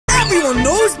Everyone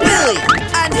knows Billy.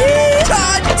 And he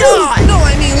can't die. No,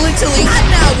 I mean literally. And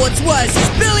now what's worse is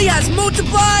Billy has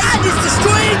multiplied and is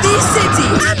destroying the city.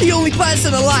 And the only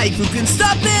person alive who can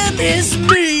stop him is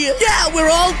me. Yeah,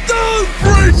 we're all doomed.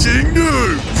 Breaking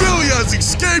news! Billy has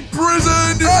escaped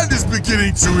prison and is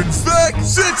beginning to infect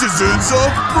citizens of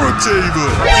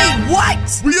Brookhaven. Wait, what?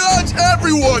 We urge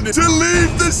everyone to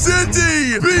leave the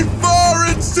city before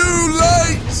it's too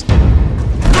late.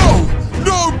 No,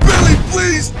 no, Billy,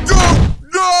 please don't.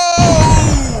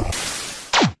 No!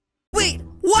 Wait,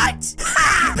 what?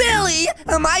 Ha! Billy,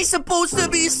 am I supposed to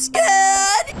be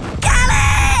scared?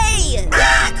 Callie!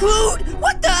 Ah, Clute,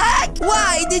 what the heck?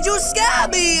 Why did you scare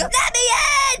me? Let me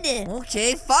in!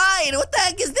 Okay, fine. What the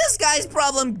heck is this guy's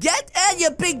problem? Get in, you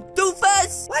big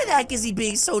doofus! Why the heck is he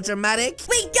being so dramatic?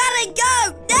 We gotta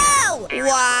go now!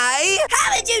 Why?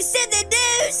 Haven't you seen the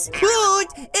news?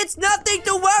 Clute, it's nothing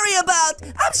to worry about.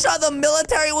 I'm sure the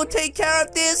military will take care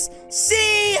of this.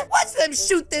 See? Watch them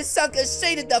shoot this sucker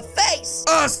straight in the face.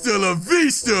 Hasta la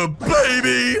vista,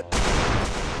 baby!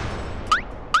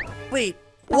 Wait,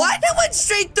 what? That went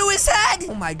straight through his head?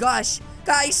 Oh my gosh.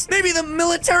 Guys, maybe the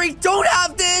military don't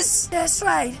have this. That's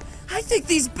right. I think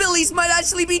these Billies might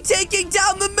actually be taking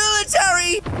down the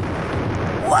military.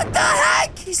 What the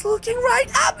heck? He's looking right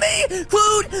at me.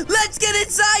 Clute, let's get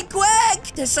inside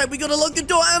quick. That's right, we gotta lock the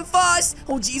door and fast.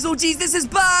 Oh geez, this is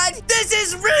bad. This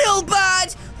is real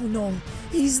bad. Oh no,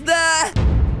 he's there.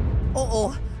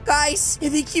 Uh-oh. Guys,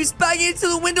 if he keeps banging into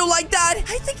the window like that,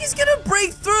 I think he's gonna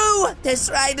break through. That's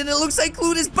right, and it looks like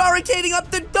Clute is barricading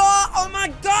up the door. Oh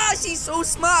my gosh, he's so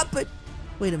smart, but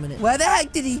wait a minute. Where the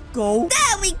heck did he go?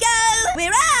 There we go!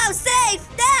 We're all safe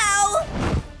now!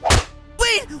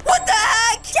 Wait, what the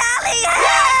heck? Callie,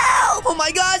 help! Oh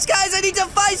my gosh, guys, I need to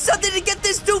find something to get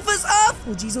this doofus off.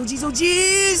 Oh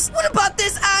jeez. What about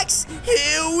this axe?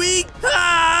 Here we go.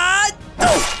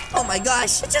 Oh my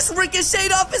gosh, it just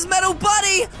ricocheted off his metal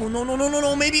body. Oh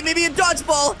no, maybe a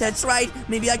dodgeball. That's right,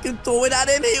 maybe I can throw it at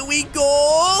him. Here we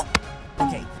go.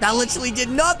 Okay, that literally did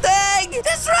nothing.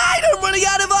 That's right, I'm running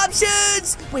out of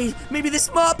options. Wait, maybe this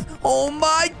mop. Oh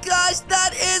my gosh,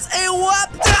 that is a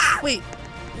weapon. Ah! Wait,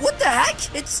 what the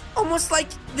heck? It's almost like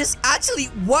this actually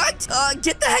worked.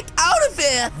 Get the heck out of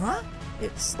here. Huh?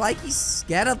 It's like he's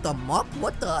scared of the mop.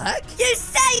 What the heck? You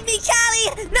saved me,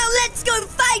 Callie! Now let's go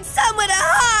find somewhere to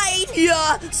hide!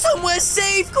 Yeah, somewhere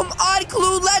safe. Come on,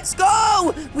 Clute, let's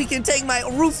go! We can take my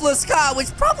roofless car, which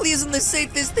probably isn't the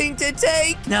safest thing to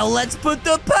take. Now let's put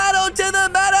the pedal to the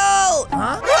metal!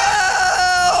 Huh?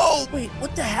 Help! Wait,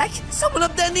 what the heck? Someone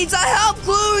up there needs our help,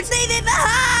 Clute! Leave it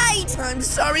behind! I'm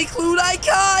sorry, Clute, I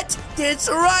can't. That's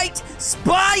right.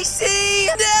 Spicy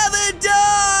never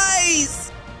dies!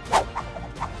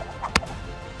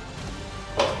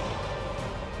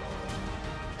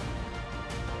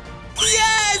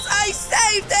 Yes, I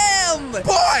saved him!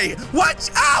 Boy, watch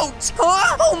out!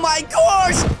 Huh? Oh my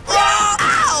gosh! Oh,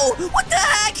 ow! What the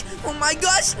heck? Oh my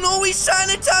gosh, no, he's trying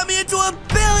to turn me into a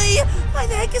Billy! Why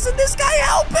the heck isn't this guy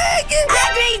helping?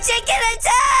 Angry chicken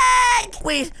attack!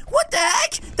 Wait, what the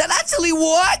heck? That actually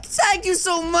worked? Thank you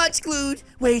so much, Clute.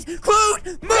 Wait, Clute,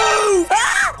 move!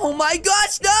 Ah! Oh my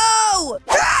gosh, no!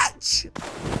 Catch!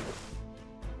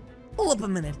 Hold up a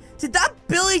minute. Did that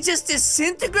Billy just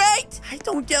disintegrate? I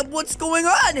don't get what's going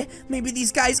on. Maybe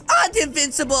these guys aren't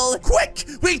invincible. Quick!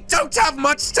 We don't have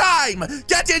much time!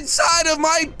 Get inside of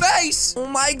my base! Oh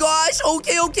my gosh.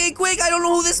 Okay, quick. I don't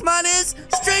know who this man is.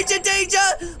 Stranger danger.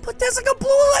 But there's like a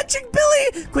blue electric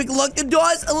Billy. Quick, lock the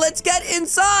doors and let's get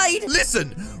inside.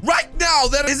 Listen, right now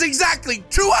there is exactly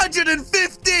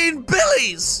 215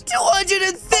 Billies!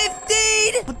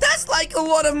 215? But that's like a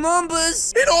lot of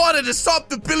numbers. In order to stop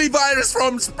the Billy virus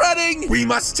from spreading, we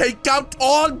must take out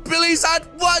all Billies at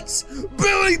once!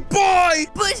 Billy boy!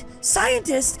 But,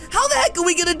 scientist, how the heck are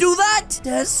we gonna do that?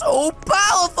 They're so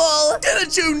powerful.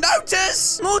 Didn't you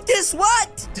notice? Notice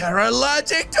what? They're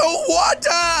allergic to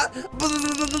water!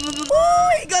 Oh,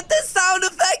 he got the sound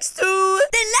effects too.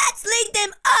 Then let's lead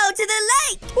them all to the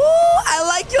lake! Oh, I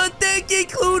like your thinking,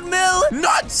 Clute Mill.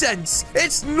 Nonsense!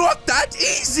 It's not that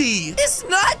easy! It's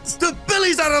not. The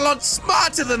Billies are a lot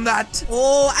smarter than that!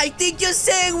 Oh, I think you're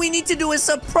saying we need to do a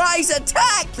surprise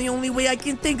attack. The only way I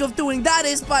can think of doing that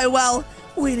is by, well,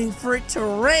 waiting for it to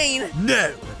rain.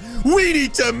 No, we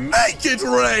need to make it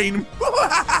rain!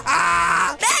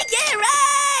 Make it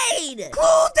rain!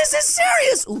 Clue, this is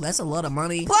serious. Ooh, that's a lot of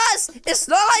money. Plus, it's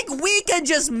not like we can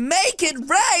just make it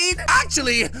rain.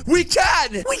 Actually, we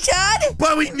can. We can?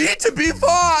 But we need to be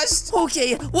fast.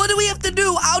 Okay, what do we have to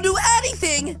do? I'll do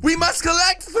anything. We must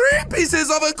collect 3 pieces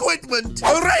of equipment.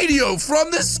 A radio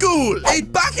from the school, a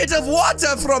bucket of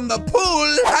water from the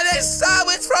pool, and a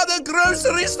sandwich from the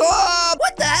grocery store.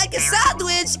 What the heck is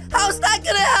sandwich? How's that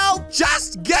gonna help?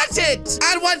 Just get it.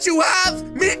 And once you have,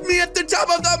 meet me at the top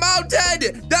of the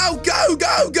mountain. Now go,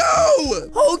 go,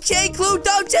 go. Okay, Clue,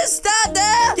 don't just stand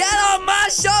there. Get on my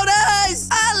shoulders.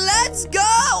 And let's go.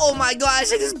 Oh my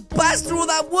gosh, I just bust through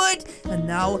that wood. And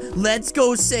now, let's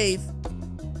go safe.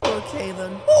 Okay,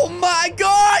 then. Oh my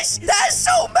gosh! There's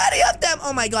so many of them!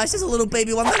 Oh my gosh, there's a little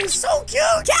baby one that is so cute!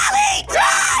 Callie!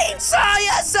 Drive! Sorry,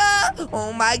 yes, sir!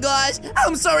 Oh my gosh,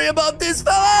 I'm sorry about this,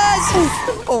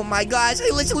 fellas! Oh my gosh,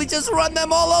 I literally just run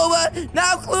them all over!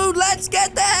 Now, Clue, let's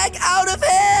get the heck out of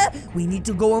here! We need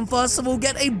to go and first of all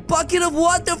get a bucket of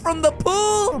water from the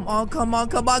pool! Come on, come on,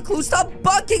 come on, Clue, stop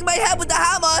bucking my head with the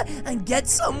hammer and get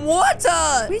some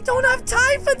water! We don't have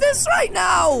time for this right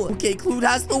now! Okay, Clue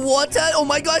has the water. Oh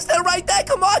my gosh, they're right there.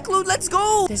 Come on, Clue, let's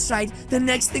go. That's right. The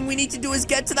next thing we need to do is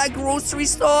get to that grocery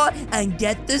store and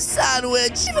get the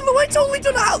sandwich. Even though I totally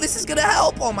don't know how this is gonna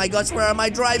help. Oh my gosh, where am I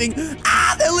driving?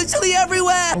 Ah, they're literally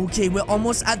everywhere. Okay, we're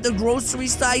almost at the grocery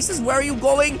store. He says, where are you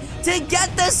going to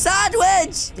get the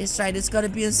sandwich? That's right. It's gotta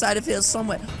be inside of here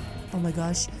somewhere. Oh my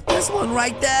gosh, there's one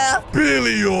right there.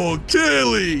 Billy or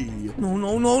Kelly. No,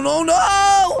 no, no, no, no.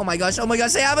 Oh my gosh,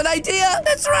 I have an idea.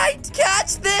 That's right.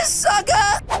 Catch this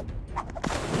sucker.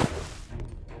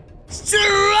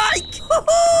 Strike!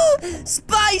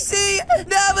 Spicy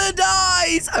never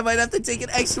dies! I might have to take an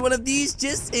extra one of these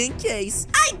just in case.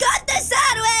 I got the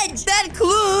sandwich! That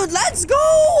Clue, let's go!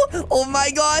 Oh my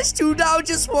gosh, 2 down,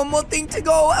 just one more thing to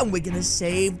go, and we're gonna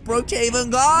save Brookhaven,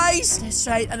 guys! That's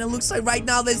right, and it looks like right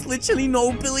now there's literally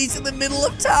no Billies in the middle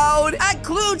of town. And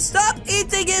Clue, stop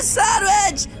eating his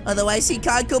sandwich! Otherwise, he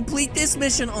can't complete this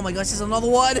mission. Oh my gosh, there's another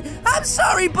one. I'm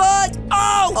sorry, bud!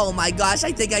 Oh my gosh,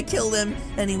 I think I killed him.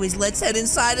 Anyways, let's head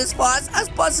inside as fast as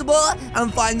possible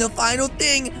and find the final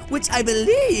thing, which I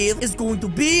believe is going to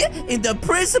be in the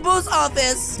principal's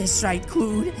office. That's right,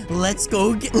 Clue. Let's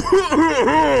go get...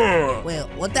 Wait,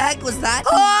 what the heck was that?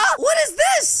 What is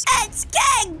this? It's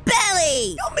King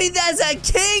Billy! You mean there's a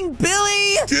King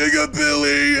Billy? King of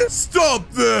Billy, stop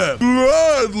them!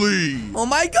 Gladly! Oh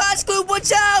my gosh, Clue,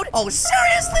 watch out! Oh,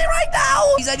 seriously, right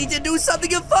now? Please, I need to do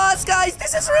something fast, guys.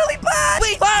 This is really bad.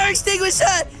 Wait, fire extinguisher!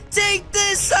 Take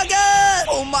this, sucker!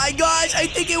 Oh my gosh, I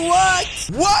think it worked!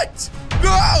 What?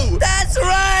 No! That's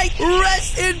right!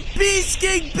 Rest in peace,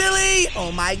 King Billy!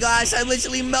 Oh my gosh, I'm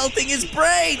literally melting his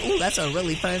brain! Oh, that's a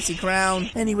really fancy crown.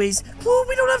 Anyways, Clue,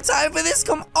 we don't have time for this.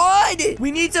 Come on!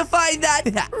 We need to find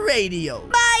that radio.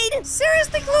 Mine!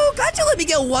 Seriously, Clue? Can't you let me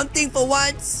get one thing for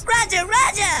once? Roger,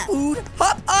 roger! Food,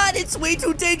 hop on! It's way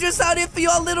too dangerous out here for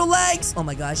your little legs! Oh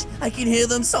my gosh, I can hear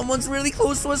them. Someone's really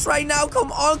close to us right now.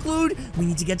 Come on, Clue. We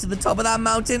need to get to the top of that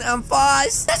mountain and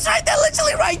fast. That's right, they're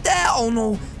literally right there! Oh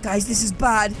no. Guys, this is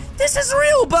bad. This is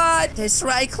real bad. That's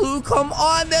right, Clue. Come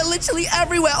on. They're literally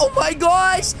everywhere. Oh my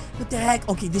gosh. What the heck?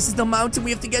 Okay, this is the mountain we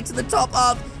have to get to the top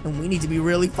of. And we need to be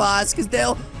really fast because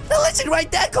they're literally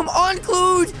right there. Come on,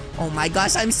 Clue. Oh my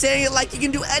gosh, I'm saying it like you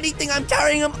can do anything. I'm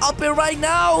carrying them up here right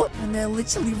now. And they're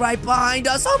literally right behind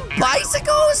us on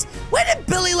bicycles. When did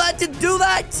Billy learn to do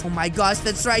that? Oh my gosh,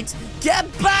 that's right.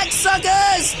 Get back,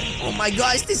 suckers. Oh my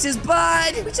gosh, this is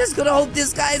bad. We're just gonna hope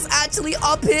this guy is actually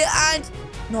up here and...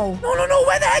 No.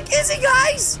 Where the heck is he,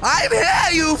 guys? I'm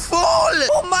here, you fool!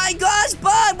 Oh my gosh,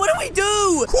 Bud, what do we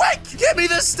do? Quick, give me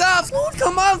the stuff! Clue,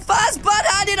 come on, fast, Bud,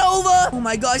 hand it over! Oh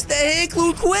my gosh, they're here,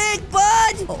 Clue, quick,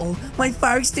 Bud! Uh-oh, my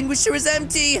fire extinguisher is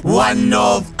empty. One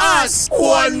of us!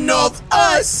 One of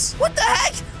us! What the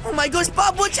heck? Oh my gosh,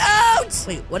 Bob, watch out!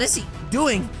 Wait, what is he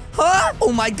doing? Huh?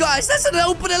 Oh my gosh, that's an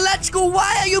open electrical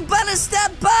wire. You better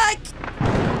step back!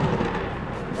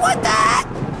 What the heck?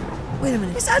 Wait a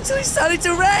minute, it's actually starting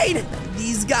to rain!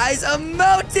 These guys are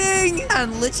melting!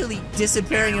 And literally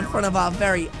disappearing in front of our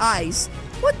very eyes.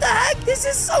 What the heck? This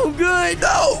is so good!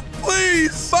 No,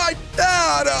 please! My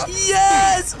dad!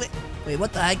 Yes! Wait,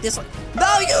 what the heck? This one?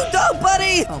 No, you don't,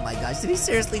 buddy! Oh my gosh, did he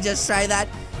seriously just try that?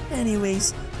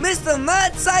 Anyways, Mr.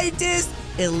 Mad Scientist,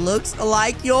 it looks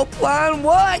like your plan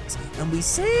worked! And we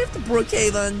saved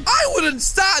Brookhaven. I wouldn't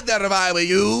start there if I were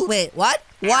you! Wait, what?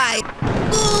 Why?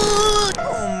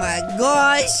 Oh my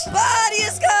gosh. But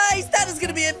yes, guys, that is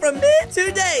gonna be it from me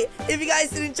today. If you guys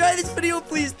did enjoy this video,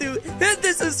 please do hit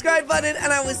the subscribe button,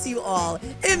 and I will see you all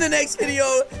in the next video.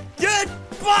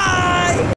 Goodbye.